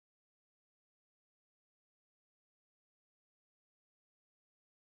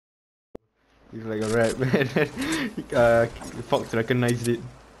He's like a rap, man. Fox recognized it.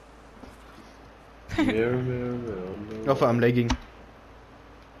 Oh fuck, I'm lagging.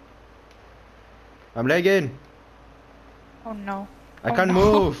 I'm lagging. Oh no. I can't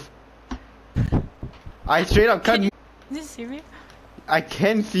move. I straight up can't. Can you see me? I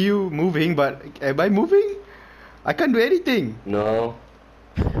can see you moving, but am I moving? I can't do anything. No.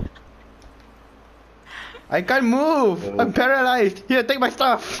 I can't move. No. I'm paralyzed. Here, take my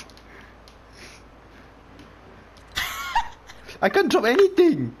stuff. I can't drop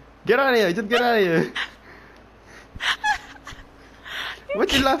anything. Get out of here. Just get out of here.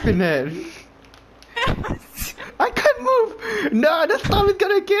 What you laughing at? I can't move. No, the storm is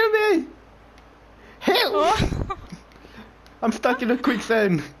gonna kill me. Help! Oh. I'm stuck in a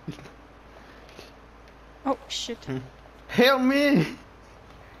quicksand. Oh shit. Help me!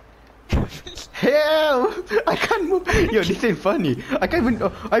 Help! I can't move. Yo, this ain't funny. I can't even.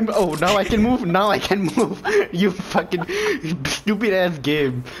 Oh, now I can move. Now I can move. You fucking stupid ass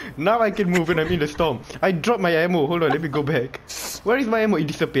game. Now I can move and I'm in the storm. I dropped my ammo. Hold on, let me go back. Where is my ammo? It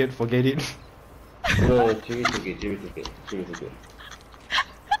disappeared. Forget it. No, Jimmy took it. Jimmy took it. Jimmy took it.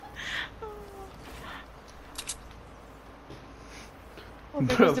 Oh,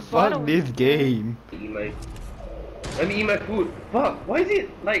 Bro, fuck this game. Let me eat my food. Fuck, why is it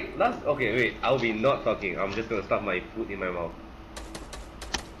like last? Okay, wait, I'll be not talking. I'm just gonna stuff my food in my mouth.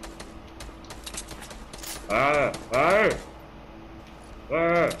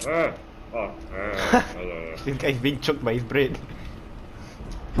 This guy's being choked by his brain.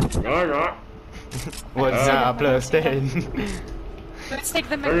 No. What's up, plus 10? Let's take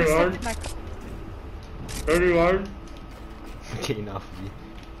the mech. Let's take the mech. 31. Okay, enough.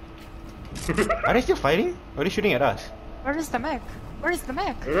 Are they still fighting? Or are they shooting at us? Where is the mech? Where is the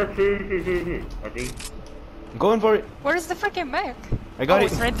mech? I think. Going for it. Where is the freaking mech? I got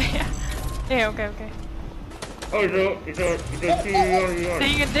it. It's right there. Yeah, okay. Oh, it's a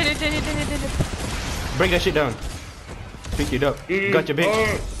Dang it, did it. Break that shit down. Pick it up. Got your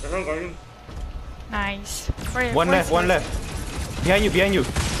bitch. Nice. One left. Behind you.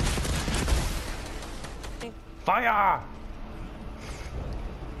 Fire!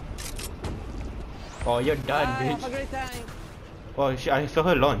 Oh, you're done, bitch. Have a great time. Oh, shit, I saw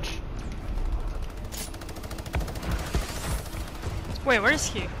her launch. Wait, where is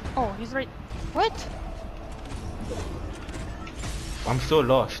he? Oh, he's right. What? I'm so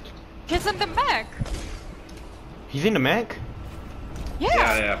lost. He's in the mech. He's in the mech?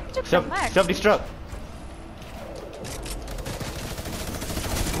 Yeah. He took the mech. Self-destruct.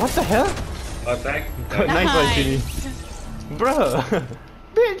 What the hell? Attack. Nice one, Chili. Bruh.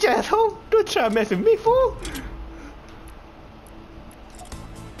 Bitch asshole. Don't try to mess with me, fool.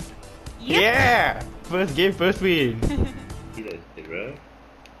 Yep. Yeah! First game, first win.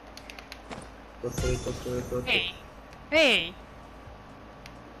 Hey.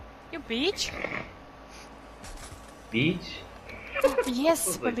 You beach? Beach?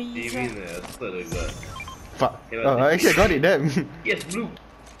 Yes, please. Fuck. Oh, actually I got it, damn. Yes, blue.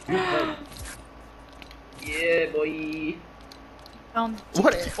 Yeah, boy.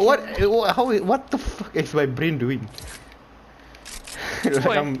 What the fuck is my brain doing? Like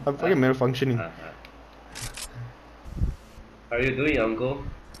I'm fucking malfunctioning. How are you doing, uncle?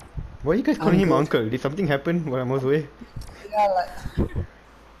 Why are you guys calling him uncle? Did something happen while I was away? Yeah,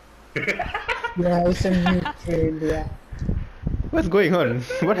 yeah, it's a new trade, yeah. What's going on?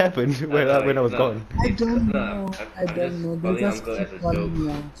 What happened when I was gone? I don't know. They just calling uncle as keep a calling joke.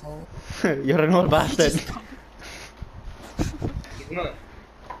 me uncle. You're an old bastard. It's not.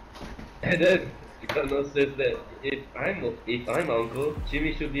 And then Godknows says that if I'm uncle,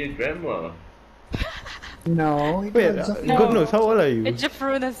 Jimmy should be a grandma. No, it Wait, was just Godknows, how old are you? It's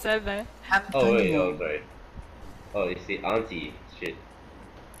Jafruna said that. Oh wait, Antonio. I'm sorry. Oh, you see, auntie. Shit.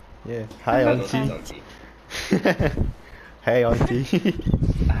 Yeah. Hi, Godknows auntie. is auntie. Hey, auntie.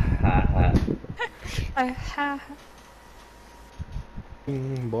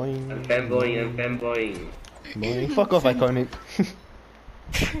 Boing. I'm fanboying. Boing. Fuck off, iconic.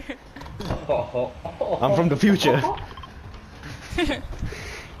 I'm from the future.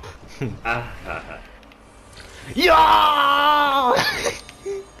 Yeah!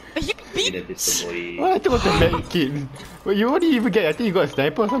 You beat. What I thought it was a med kit. Wait, what did you even get? I think you got a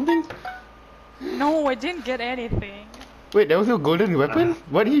sniper or something? No, I didn't get anything. Wait, there was no golden weapon?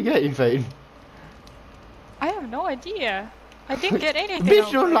 What did he get inside? I have no idea. I didn't get anything.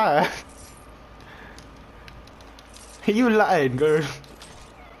 Bitch, don't lie. You lying, girl.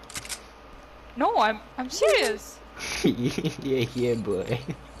 No, I'm serious. Yeah, boy.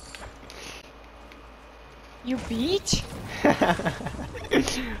 You beat?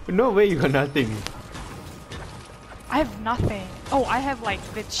 No way, you got nothing. I have nothing. Oh, I have like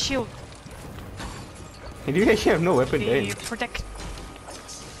the shield. And you actually have no weapon then. The protect.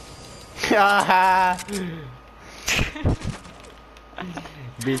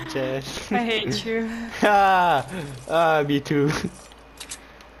 Bitches. I hate you. Me too.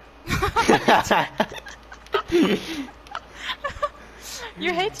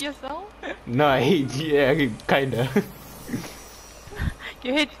 You hate yourself? No, I hate you, yeah, kinda.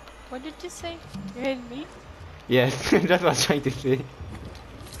 You hate. What did you say? You hate me? Yes, that's what I was trying to say.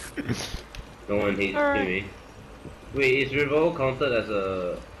 No one hates Alright. me. Wait, is revolver counted as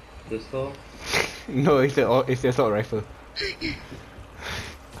a pistol? No, it's the assault rifle.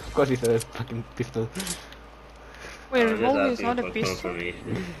 Of course it's a fucking pistol. Wait, I'm just revolver is asking not a for pistol?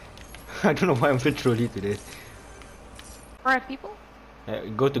 confirmation. I don't know why I'm so trolly today. Alright, people?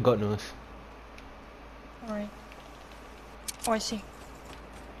 Go to Godknows. Alright. Oh, I see.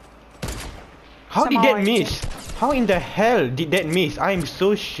 How did Somehow that I miss? How in the hell did that miss? I am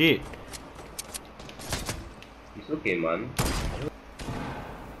so shit. It's okay, man.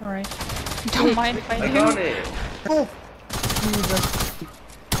 Alright. Don't mind if I I do. got it! Oh!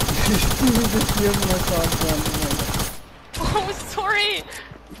 You just hear my sound. Oh, sorry!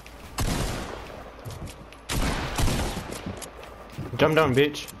 Jump down,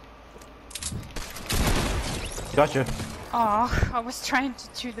 bitch. Gotcha. Oh, I was trying to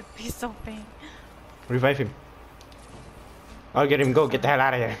do the pistol thing. Revive him. I'll get him. Go. Get the hell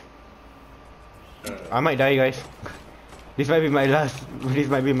out of here. I might die, guys. This might be my last. This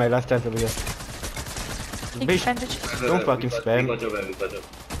might be my last chance over here. Take Bitch, bandages. don't fucking spam. We got your man, we got your.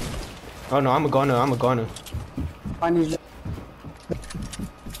 Oh no, I'm a goner. I'm a goner. Punish.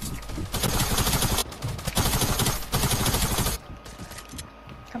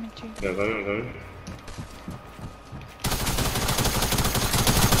 Coming to you. Yeah, coming.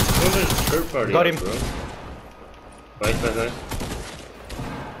 Oh, there's a third party. Got up, him. Bro. Nice.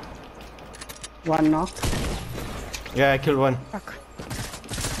 One knock. Yeah, I killed one. Fuck.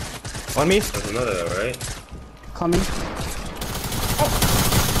 On me. There's another, right? Coming.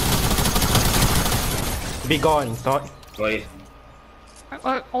 Be gone, thought. Nice.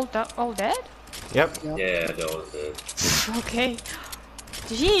 All dead? Yep. Yeah, that was it. Okay.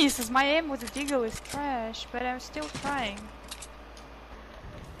 Jesus, my aim with the deagle is trash, but I'm still trying.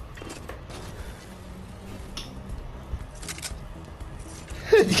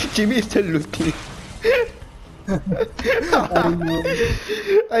 Jimmy is still looting. I know.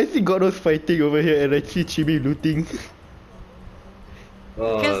 I see Godknows fighting over here and I see Jimmy looting.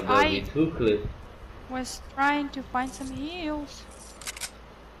 Oh, Because that'll be too close. Was trying to find some heals.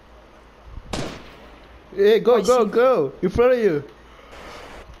 Hey, go, in front of you.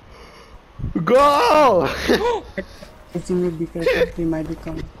 Go! Jimmy, be careful, he might be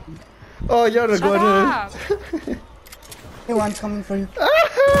coming. Oh, you're the Shut goner. up! Hey, one coming for you.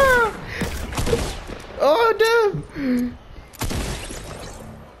 Oh, damn!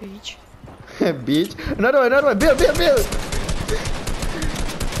 Bitch. Bitch. Another one. Build.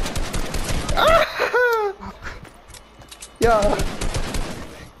 Yeah.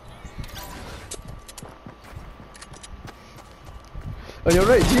 On your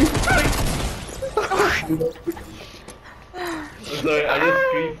right, G. I'm sorry, I just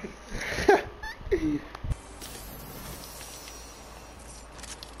screamed.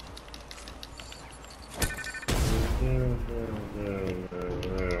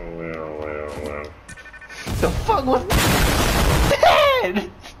 The fuck was that?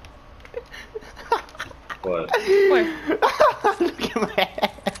 What? Where? Look at my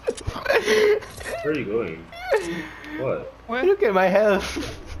health. Where are you going? What? Where? Look at my health.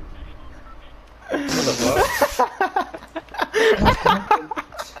 What the fuck?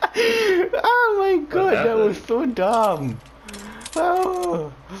 Oh my god, that happened? was so dumb.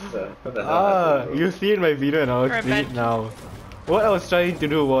 Oh. What the hell happened, bro? You see in my video and I'll Right see it back. now. What I was trying to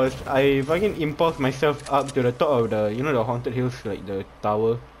do was I fucking impulse myself up to the top of the, you know, the haunted hills, like the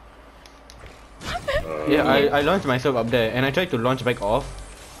tower. Yeah, I launched myself up there and I tried to launch back off.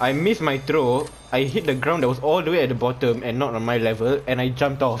 I missed my throw. I hit the ground that was all the way at the bottom and not on my level, and I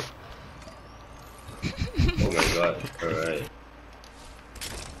jumped off. Oh my god, alright.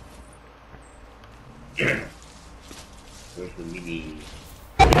 Where's the mini?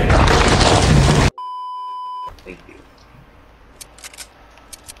 Thank you.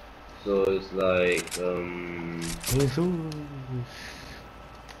 So it's like, Jesus.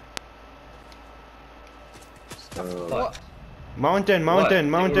 what? Mountain.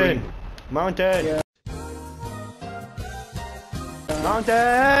 Yeah.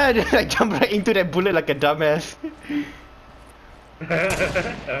 Mountain! I jump right into that bullet like a dumbass.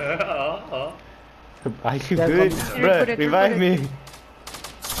 I feel Yeah, good. come- Bruh, Put it, revive put it. me.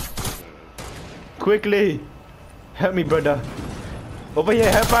 Quickly. Help me, brother. Over here,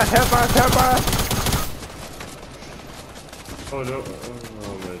 help us, help us, help us. Oh no.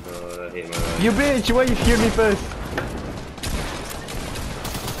 Oh my god, I hate my life. You bitch, why you kill me first?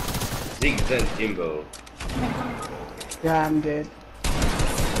 Zigzag Jimbo. Yeah, I'm dead.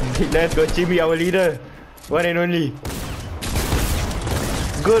 Let's go, Jimmy, our leader. One and only.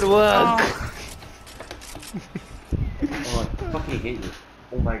 Good work. Oh. Oh, I fucking hate you.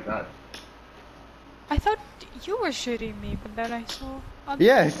 Oh my god. I thought you were shooting me, but then I saw. other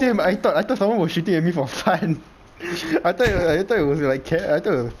Yeah, people. same. I thought someone was shooting at me for fun. I thought it was like I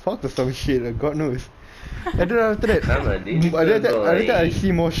thought it was fuck or some shit. God knows. And then after that, I'm a decent I boy.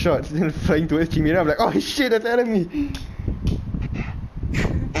 see more shots then flying towards Jimmy. And I'm like, oh shit, that's enemy.